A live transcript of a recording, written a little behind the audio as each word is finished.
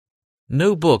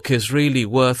No book is really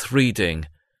worth reading.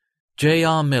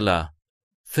 J.R. Miller,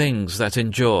 Things That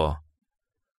Endure.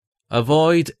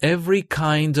 Avoid every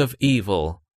kind of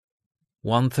evil.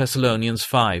 1 Thessalonians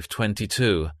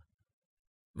 5:22.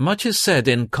 Much is said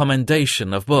in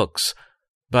commendation of books,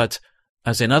 but,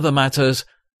 as in other matters,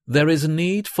 there is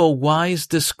need for wise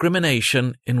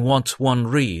discrimination in what one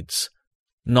reads.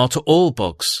 Not all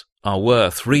books are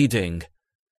worth reading.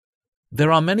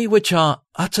 There are many which are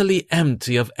utterly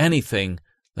empty of anything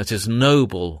that is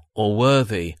noble or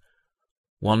worthy.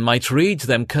 One might read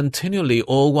them continually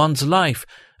all one's life,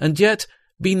 and yet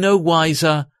be no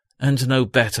wiser and no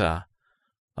better.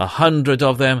 100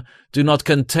 of them do not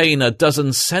contain a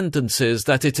dozen sentences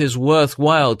that it is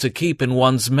worthwhile to keep in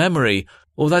one's memory,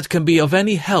 or that can be of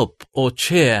any help or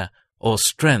cheer or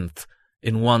strength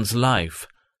in one's life.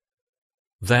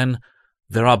 Then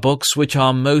there are books which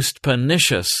are most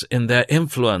pernicious in their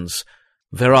influence.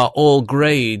 There are all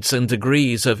grades and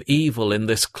degrees of evil in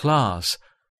this class.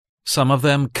 Some of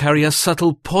them carry a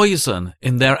subtle poison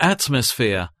in their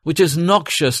atmosphere, which is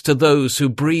noxious to those who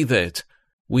breathe it.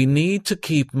 We need to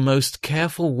keep most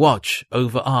careful watch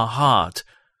over our heart,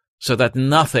 so that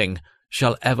nothing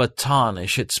shall ever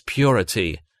tarnish its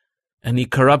purity. Any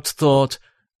corrupt thought,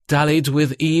 dallied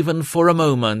with even for a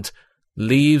moment,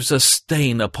 leaves a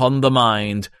stain upon the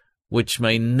mind which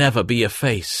may never be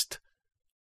effaced.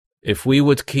 If we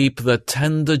would keep the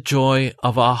tender joy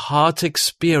of our heart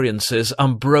experiences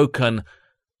unbroken,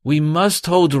 we must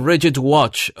hold rigid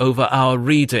watch over our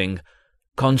reading,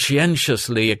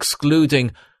 conscientiously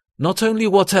excluding not only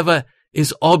whatever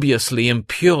is obviously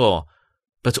impure,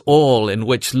 but all in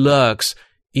which lurks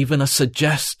even a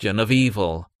suggestion of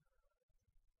evil.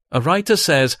 A writer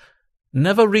says,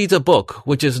 "Never read a book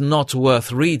which is not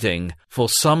worth reading for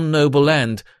some noble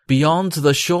end beyond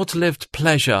the short-lived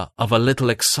pleasure of a little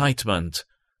excitement."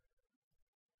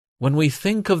 When we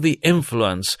think of the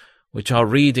influence which our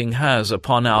reading has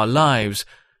upon our lives,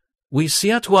 we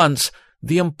see at once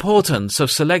the importance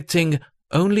of selecting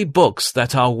only books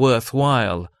that are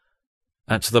worthwhile.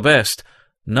 At the best,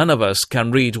 none of us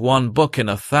can read one book in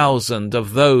 1,000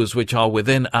 of those which are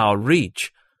within our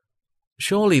reach.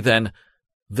 Surely, then,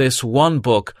 this one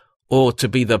book ought to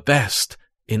be the best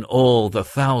in all the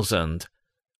 1,000.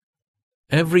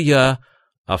 Every year,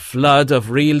 a flood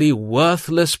of really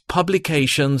worthless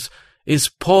publications is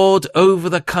poured over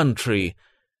the country.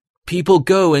 People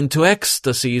go into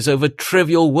ecstasies over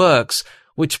trivial works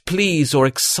which please or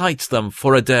excite them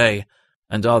for a day,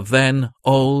 and are then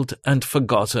old and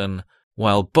forgotten,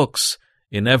 while books,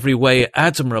 in every way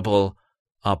admirable,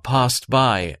 are passed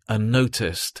by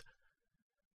unnoticed.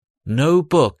 No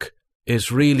book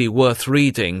is really worth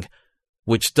reading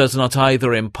which does not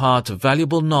either impart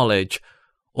valuable knowledge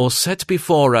or set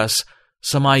before us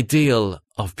some ideal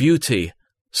of beauty,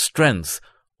 strength,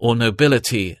 or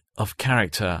nobility of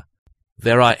character.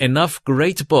 There are enough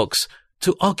great books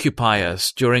to occupy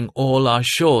us during all our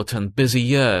short and busy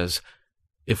years.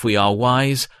 If we are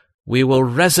wise, we will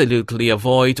resolutely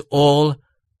avoid all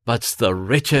but the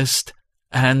richest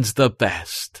and the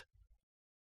best.